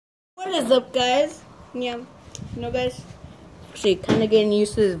What is up, guys? Yeah, you know, guys, actually kind of getting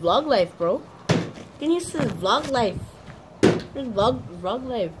used to this vlog life, bro. Getting used to this vlog life. This vlog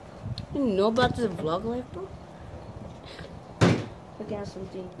life. You know about this vlog life, bro? Look at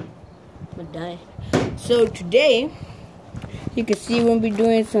something. I'm gonna die. So today, you can see we'll be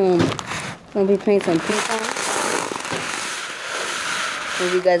doing some. We'll be playing some ping pong.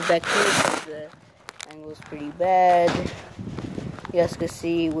 Move you guys back here because the angle's pretty bad. You guys can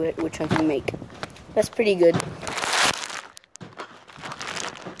see which one we make. That's pretty good.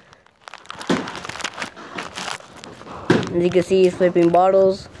 As you can see, he's flipping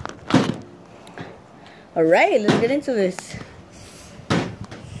bottles. Alright, let's get into this.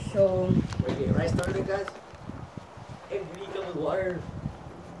 So, we're getting right started, guys. Hey, we need with water.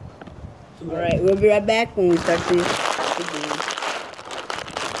 Alright, we'll be right back when we start this game.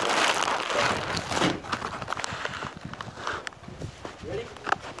 Ready?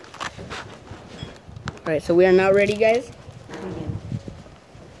 Alright, so we are now ready, guys.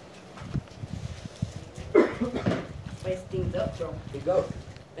 Spice things up, bro. Here you go.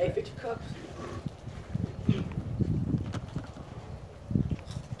 Hey, fix your cups.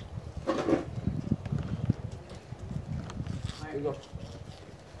 Here you go.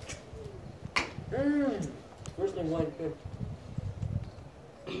 First thing one, good.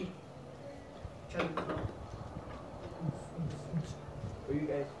 For you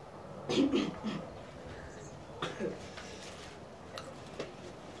guys.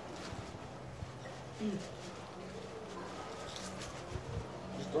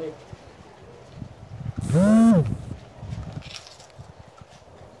 Just wait.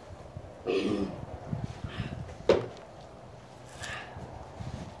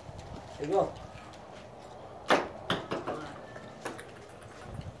 There you go.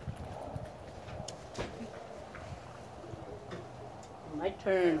 My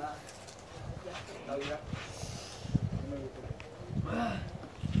turn. That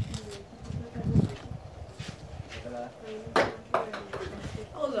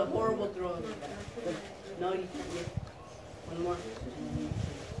was a horrible throw. No, you can't get one more.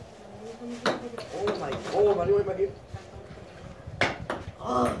 Oh my, my game.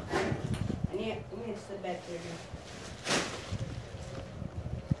 Oh, I need to sit back here.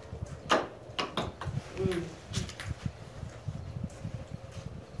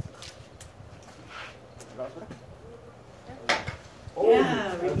 Oh,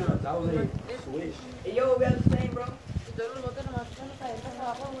 yeah, that was a swish. Hey, yo, we have the same, bro.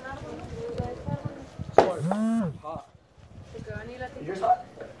 Hot. Is yours hot?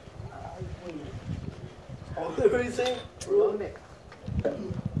 Oh, what are you saying?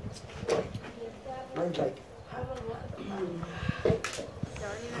 Mine's like. Here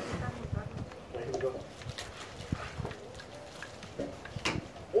we go.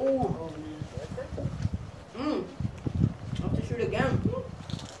 Oh. I have to shoot again.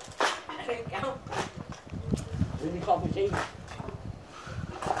 I didn't count. Really complicated.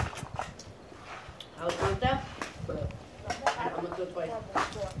 I was count that, but I'm gonna do it twice.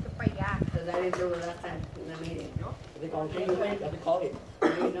 Because I didn't do it last time in the meeting. They call it. You have to call it.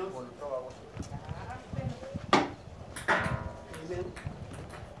 You know?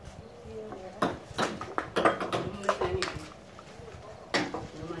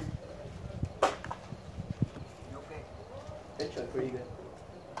 That's pretty good.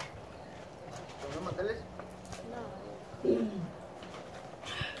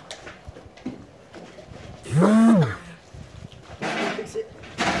 Fix it.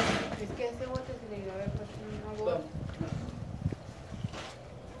 Es que ese bote se le iba a haber puesto en una bolsa.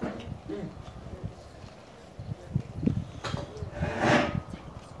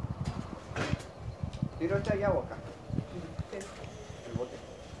 Tiro esta y agua acá. El bote.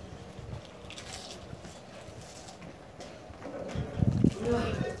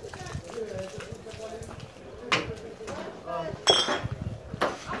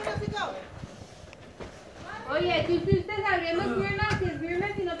 Oye, tú estuviste abriendo piernas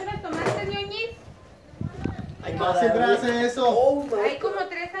y no te las tomaste, ñoñis. Siempre hace eso. Oh, my Hay como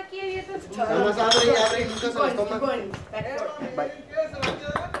 3 aquí abiertos. Nada más abre y nunca se las toma. Bye.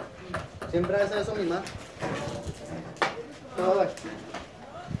 Siempre hace eso mi mamá. No, bye.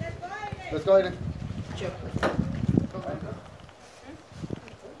 Let's go, Aiden.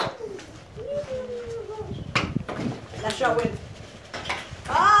 That shot wins.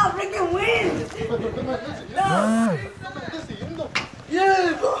 Ah, freaking wins! No!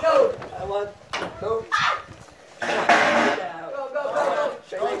 yeah! No! I want. No. Go.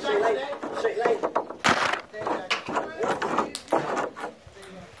 Straight line. Straight line.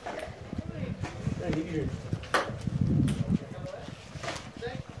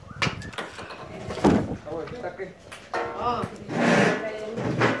 Okay. Oh.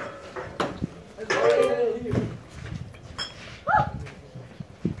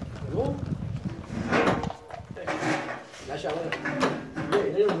 No. La shower.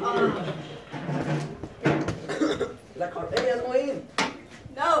 La car. Hey, I'm going.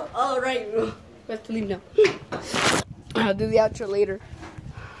 No, all right. We have to leave now. I'll do the outro later.